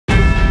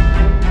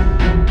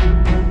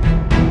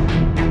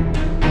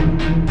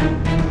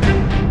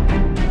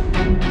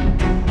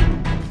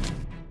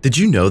Did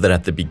you know that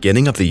at the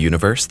beginning of the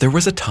universe, there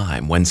was a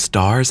time when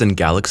stars and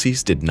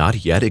galaxies did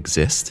not yet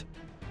exist?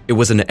 It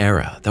was an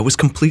era that was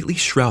completely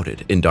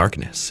shrouded in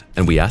darkness,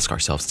 and we ask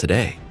ourselves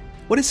today,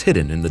 what is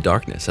hidden in the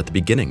darkness at the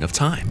beginning of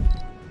time?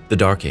 The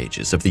dark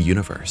ages of the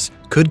universe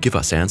could give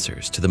us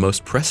answers to the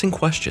most pressing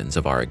questions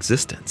of our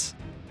existence.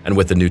 And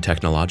with the new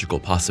technological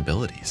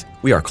possibilities,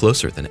 we are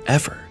closer than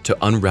ever to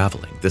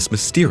unraveling this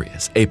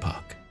mysterious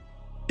epoch.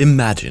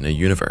 Imagine a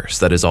universe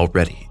that is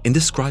already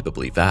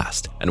indescribably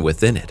vast, and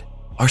within it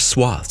are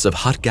swaths of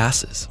hot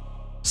gases,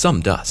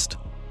 some dust.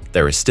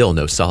 There is still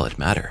no solid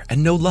matter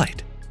and no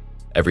light.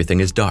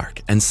 Everything is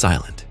dark and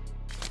silent.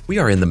 We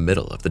are in the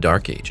middle of the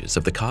dark ages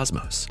of the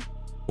cosmos,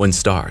 when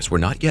stars were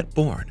not yet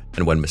born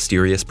and when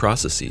mysterious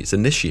processes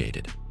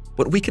initiated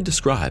what we could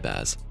describe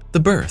as the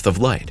birth of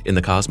light in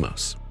the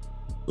cosmos.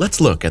 Let's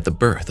look at the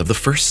birth of the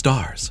first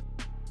stars.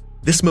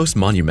 This most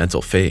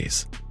monumental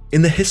phase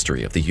in the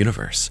history of the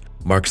universe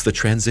marks the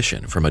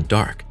transition from a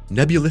dark,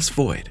 nebulous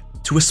void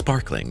to a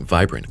sparkling,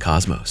 vibrant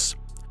cosmos.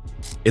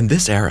 In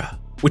this era,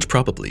 which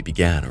probably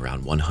began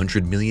around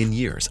 100 million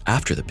years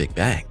after the Big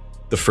Bang,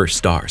 the first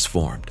stars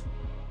formed.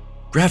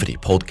 Gravity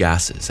pulled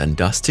gases and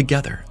dust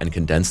together and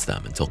condensed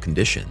them until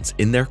conditions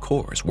in their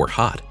cores were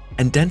hot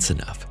and dense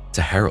enough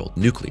to herald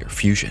nuclear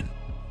fusion.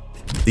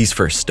 These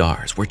first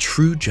stars were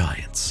true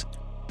giants,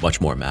 much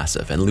more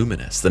massive and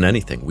luminous than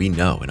anything we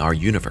know in our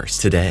universe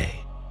today.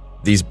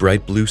 These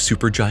bright blue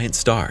supergiant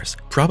stars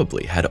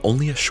probably had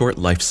only a short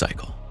life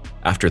cycle.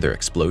 After their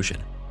explosion,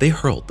 they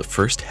hurled the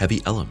first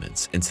heavy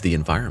elements into the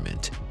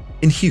environment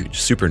in huge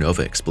supernova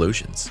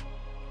explosions.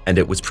 And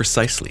it was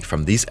precisely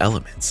from these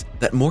elements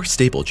that more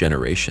stable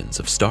generations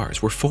of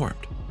stars were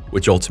formed,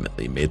 which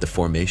ultimately made the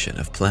formation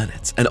of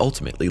planets and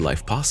ultimately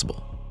life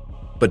possible.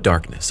 But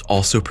darkness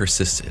also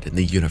persisted in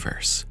the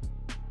universe.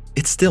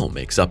 It still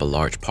makes up a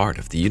large part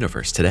of the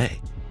universe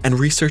today, and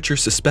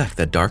researchers suspect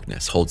that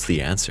darkness holds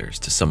the answers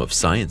to some of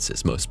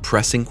science's most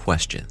pressing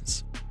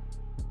questions.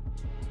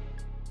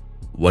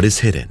 What is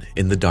hidden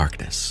in the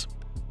darkness?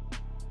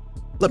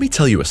 Let me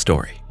tell you a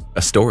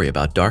story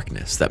about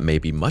darkness that may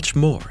be much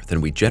more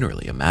than we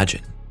generally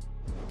imagine.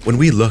 When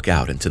we look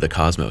out into the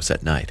cosmos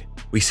at night,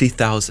 we see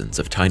thousands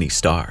of tiny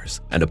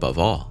stars and, above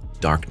all,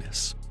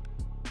 darkness.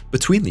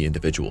 Between the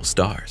individual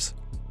stars,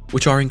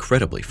 which are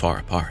incredibly far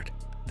apart,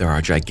 there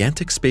are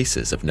gigantic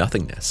spaces of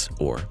nothingness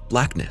or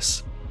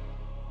blackness.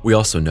 We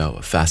also know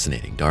of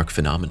fascinating dark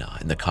phenomena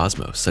in the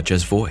cosmos such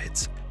as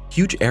voids,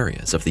 huge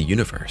areas of the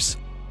universe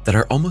that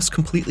are almost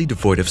completely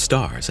devoid of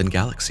stars and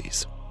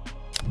galaxies.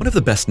 One of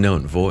the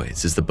best-known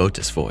voids is the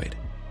Boötes void,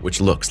 which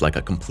looks like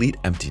a complete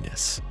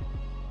emptiness.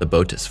 The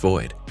Boötes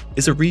void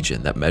is a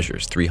region that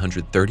measures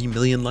 330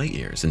 million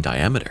light-years in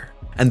diameter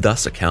and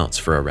thus accounts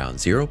for around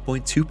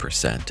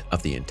 0.2%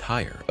 of the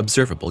entire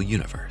observable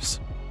universe.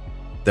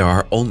 There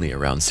are only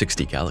around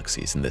 60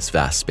 galaxies in this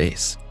vast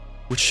space,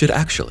 which should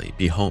actually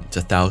be home to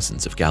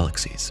thousands of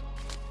galaxies.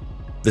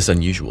 This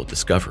unusual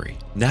discovery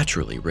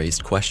naturally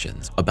raised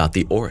questions about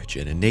the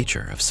origin and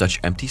nature of such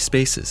empty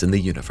spaces in the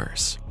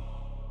universe.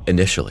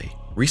 Initially,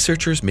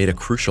 researchers made a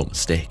crucial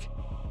mistake.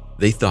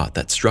 They thought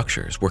that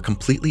structures were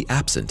completely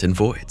absent in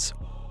voids.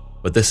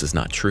 But this is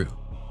not true.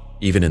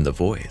 Even in the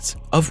voids,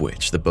 of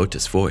which the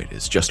Boötes void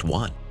is just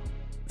one,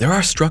 there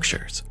are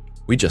structures.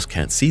 We just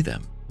can't see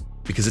them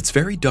because it's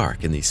very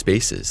dark in these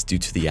spaces due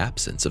to the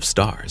absence of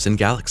stars and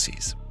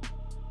galaxies.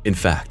 In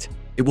fact,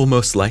 it will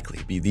most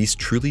likely be these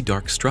truly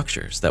dark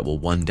structures that will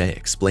one day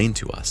explain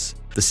to us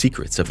the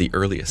secrets of the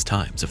earliest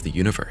times of the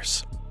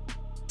universe.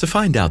 To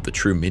find out the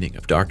true meaning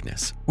of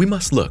darkness, we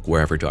must look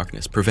wherever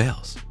darkness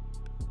prevails.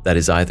 That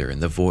is either in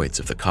the voids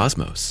of the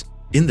cosmos,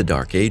 in the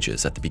dark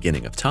ages at the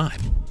beginning of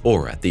time,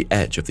 or at the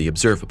edge of the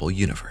observable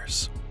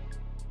universe.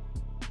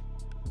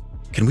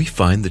 Can we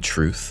find the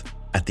truth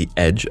at the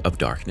edge of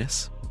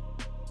darkness?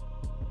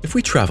 If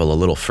we travel a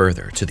little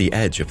further to the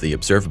edge of the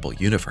observable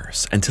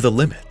universe and to the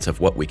limits of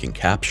what we can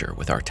capture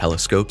with our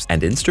telescopes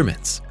and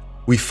instruments,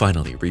 we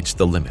finally reach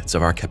the limits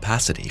of our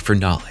capacity for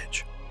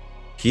knowledge.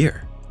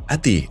 Here,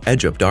 at the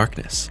edge of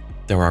darkness,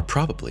 there are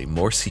probably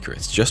more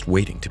secrets just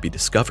waiting to be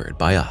discovered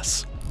by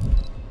us.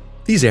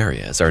 These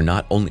areas are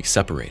not only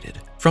separated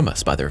from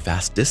us by their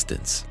vast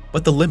distance,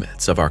 but the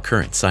limits of our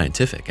current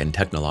scientific and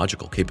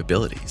technological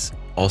capabilities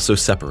also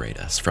separate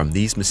us from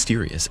these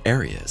mysterious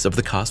areas of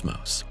the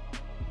cosmos.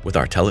 With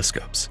our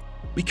telescopes,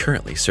 we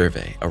currently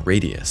survey a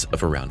radius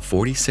of around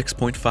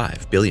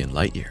 46.5 billion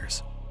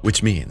light-years,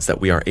 which means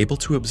that we are able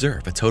to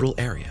observe a total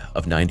area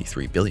of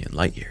 93 billion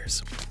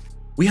light-years.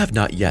 We have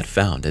not yet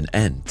found an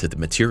end to the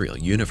material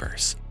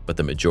universe, but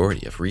the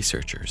majority of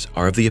researchers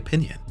are of the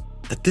opinion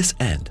that this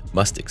end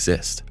must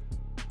exist.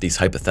 These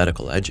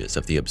hypothetical edges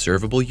of the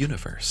observable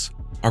universe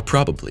are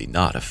probably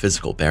not a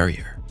physical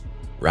barrier.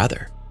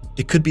 Rather,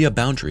 it could be a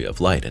boundary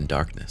of light and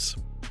darkness.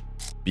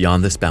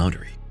 Beyond this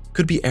boundary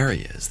could be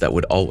areas that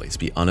would always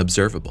be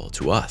unobservable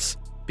to us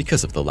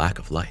because of the lack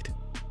of light.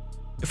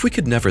 If we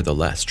could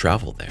nevertheless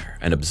travel there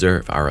and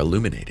observe our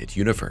illuminated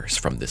universe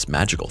from this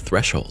magical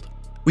threshold,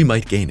 we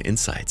might gain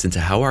insights into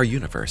how our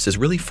universe is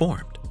really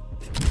formed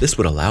This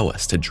would allow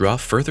us to draw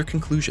further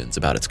conclusions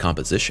about its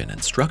composition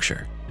and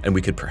structure, and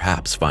we could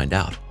perhaps find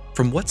out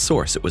from what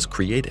source it was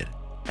created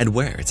and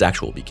where its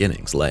actual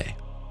beginnings lay.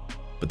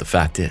 But the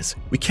fact is,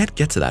 we can't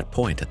get to that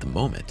point at the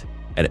moment,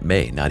 and it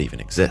may not even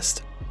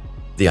exist.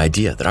 The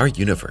idea that our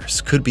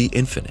universe could be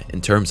infinite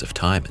in terms of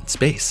time and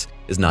space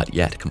is not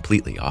yet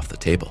completely off the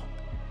table.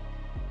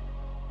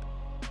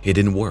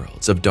 Hidden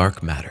worlds of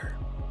dark matter.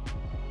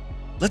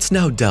 Let's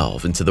now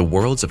delve into the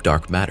worlds of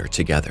dark matter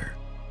together.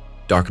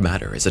 Dark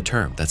matter is a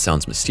term that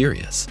sounds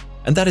mysterious,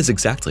 and that is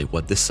exactly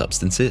what this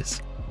substance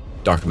is.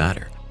 Dark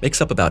matter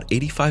makes up about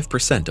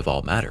 85% of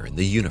all matter in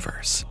the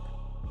universe.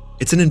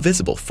 It's an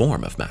invisible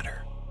form of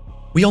matter.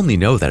 We only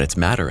know that it's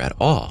matter at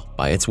all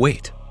by its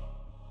weight.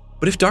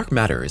 But if dark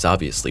matter is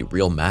obviously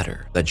real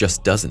matter that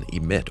just doesn't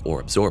emit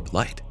or absorb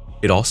light,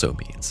 it also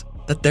means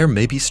that there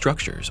may be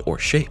structures or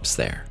shapes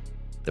there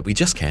that we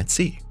just can't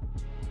see.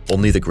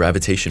 Only the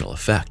gravitational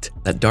effect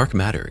that dark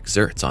matter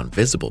exerts on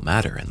visible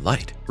matter and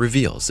light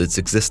reveals its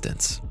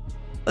existence.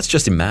 Let's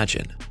just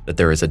imagine that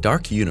there is a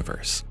dark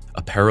universe,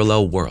 a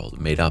parallel world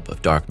made up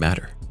of dark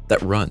matter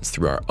that runs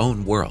through our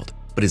own world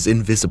but is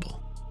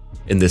invisible.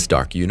 In this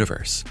dark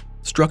universe,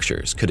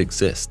 structures could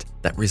exist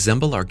that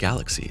resemble our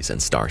galaxies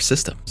and star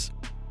systems.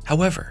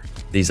 However,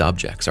 these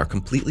objects are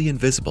completely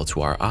invisible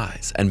to our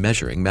eyes and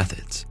measuring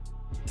methods.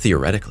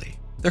 Theoretically,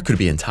 there could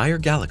be entire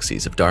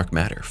galaxies of dark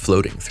matter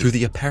floating through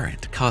the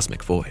apparent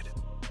cosmic void.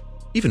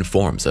 Even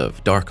forms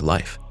of dark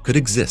life could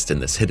exist in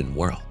this hidden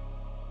world,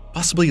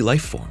 possibly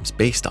life forms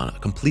based on a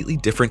completely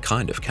different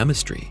kind of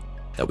chemistry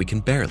that we can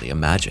barely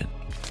imagine.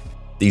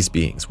 These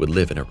beings would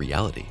live in a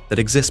reality that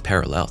exists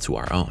parallel to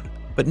our own,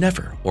 but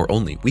never or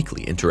only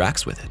weakly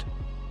interacts with it.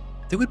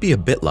 They would be a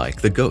bit like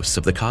the ghosts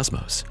of the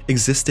cosmos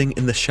existing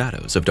in the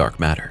shadows of dark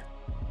matter.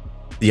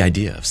 The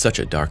idea of such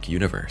a dark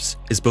universe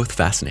is both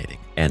fascinating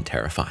and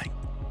terrifying.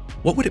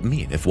 What would it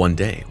mean if one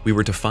day we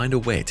were to find a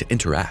way to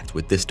interact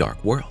with this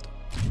dark world?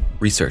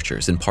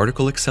 Researchers in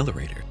particle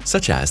accelerators,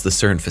 such as the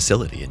CERN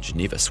facility in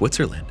Geneva,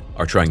 Switzerland,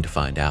 are trying to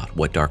find out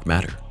what dark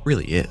matter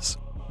really is.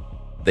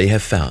 They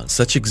have found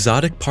such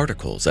exotic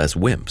particles as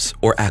WIMPs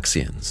or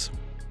axions.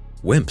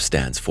 WIMP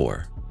stands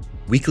for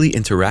Weakly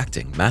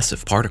Interacting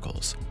Massive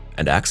Particles,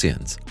 and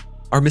axions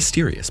are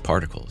mysterious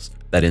particles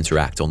that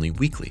interact only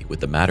weakly with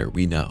the matter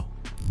we know.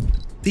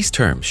 These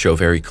terms show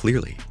very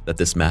clearly that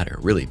this matter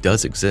really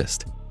does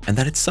exist and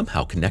that it's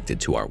somehow connected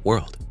to our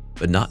world,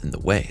 but not in the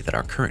way that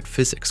our current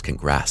physics can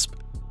grasp.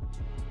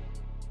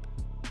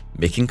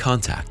 Making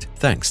contact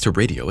thanks to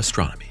radio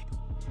astronomy.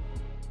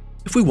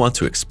 If we want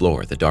to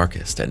explore the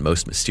darkest and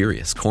most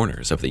mysterious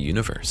corners of the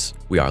universe,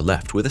 we are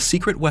left with a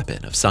secret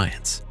weapon of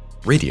science,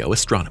 radio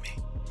astronomy.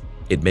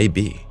 It may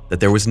be that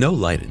there was no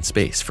light in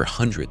space for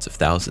hundreds of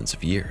thousands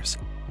of years,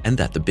 and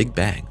that the Big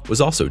Bang was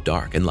also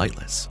dark and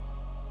lightless.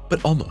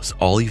 But almost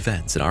all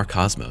events in our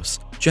cosmos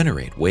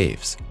generate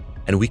waves,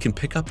 and we can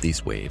pick up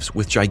these waves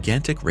with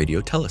gigantic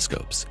radio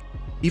telescopes,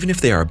 even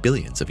if they are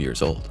billions of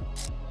years old.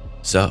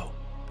 So,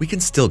 we can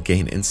still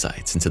gain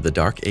insights into the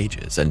dark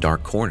ages and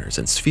dark corners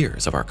and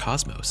spheres of our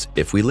cosmos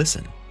if we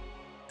listen.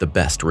 The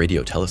best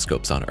radio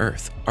telescopes on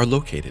Earth are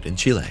located in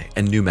Chile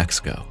and New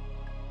Mexico.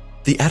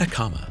 The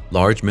Atacama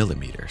Large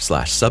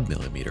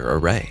Millimeter/Submillimeter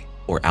Array,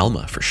 or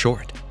ALMA for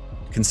short,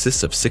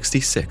 consists of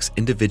 66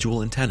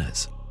 individual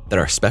antennas that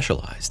are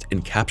specialized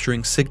in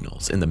capturing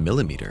signals in the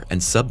millimeter and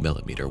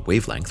submillimeter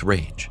wavelength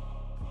range.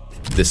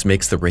 This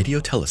makes the radio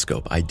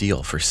telescope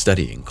ideal for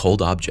studying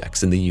cold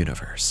objects in the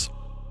universe.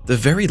 The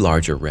Very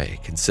Large Array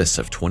consists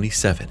of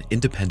 27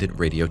 independent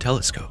radio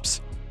telescopes,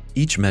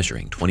 each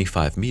measuring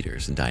 25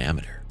 meters in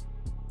diameter.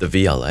 The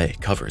VLA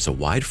covers a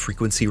wide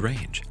frequency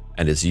range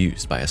and is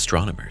used by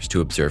astronomers to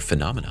observe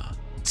phenomena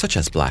such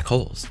as black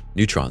holes,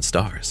 neutron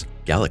stars,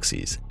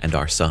 galaxies, and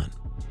our sun.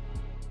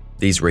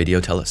 These radio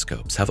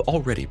telescopes have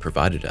already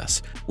provided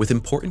us with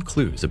important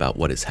clues about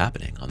what is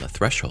happening on the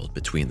threshold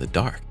between the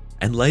dark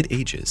and light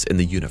ages in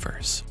the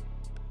universe.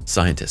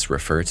 Scientists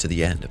refer to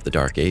the end of the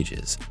dark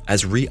ages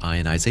as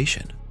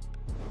reionization.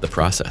 The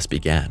process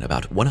began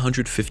about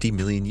 150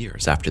 million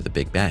years after the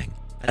Big Bang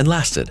and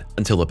lasted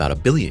until about 1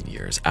 billion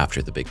years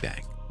after the Big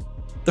Bang.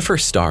 The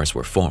first stars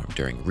were formed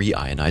during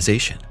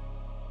reionization.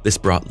 This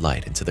brought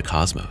light into the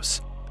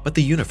cosmos, but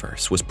the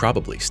universe was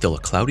probably still a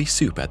cloudy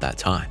soup at that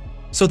time,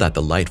 so that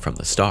the light from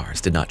the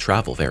stars did not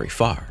travel very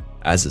far,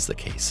 as is the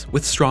case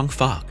with strong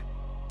fog.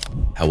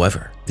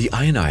 However, the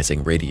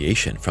ionizing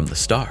radiation from the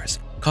stars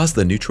caused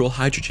the neutral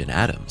hydrogen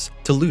atoms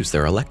to lose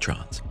their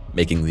electrons,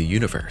 making the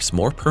universe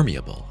more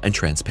permeable and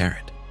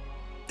transparent.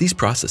 These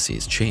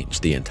processes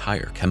changed the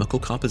entire chemical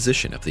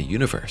composition of the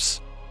universe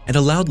and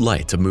allowed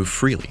light to move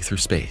freely through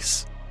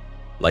space.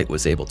 Light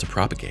was able to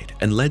propagate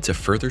and led to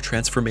further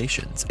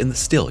transformations in the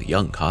still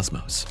young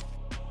cosmos.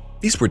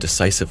 These were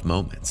decisive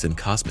moments in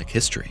cosmic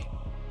history.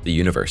 The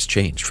universe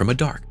changed from a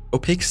dark,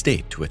 opaque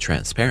state to a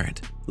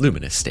transparent,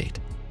 luminous state.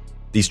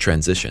 These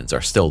transitions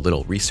are still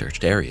little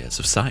researched areas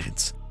of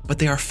science, but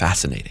they are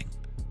fascinating.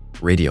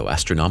 Radio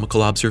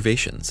astronomical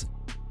observations,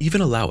 even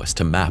allow us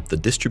to map the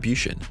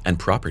distribution and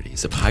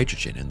properties of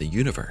hydrogen in the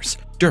universe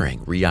during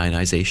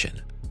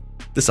reionization.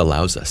 This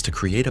allows us to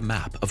create a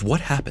map of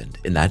what happened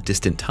in that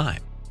distant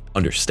time,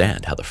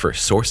 understand how the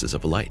first sources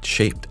of light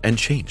shaped and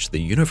changed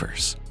the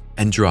universe,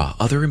 and draw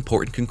other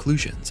important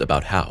conclusions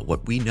about how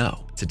what we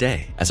know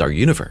today as our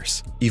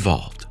universe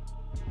evolved.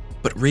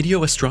 But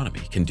radio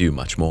astronomy can do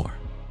much more.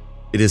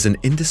 It is an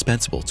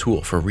indispensable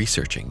tool for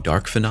researching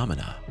dark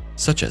phenomena,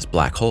 such as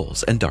black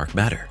holes and dark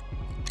matter.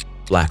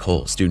 Black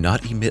holes do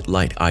not emit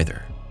light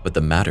either, but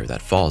the matter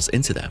that falls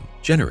into them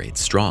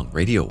generates strong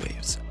radio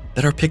waves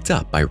that are picked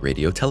up by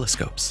radio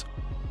telescopes.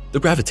 The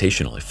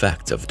gravitational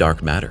effect of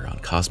dark matter on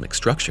cosmic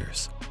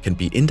structures can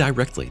be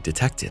indirectly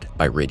detected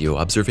by radio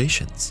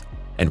observations,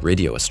 and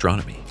radio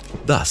astronomy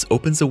thus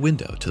opens a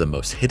window to the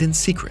most hidden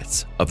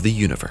secrets of the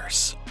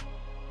universe.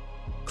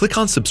 Click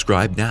on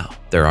subscribe now.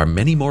 There are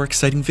many more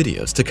exciting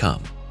videos to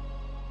come.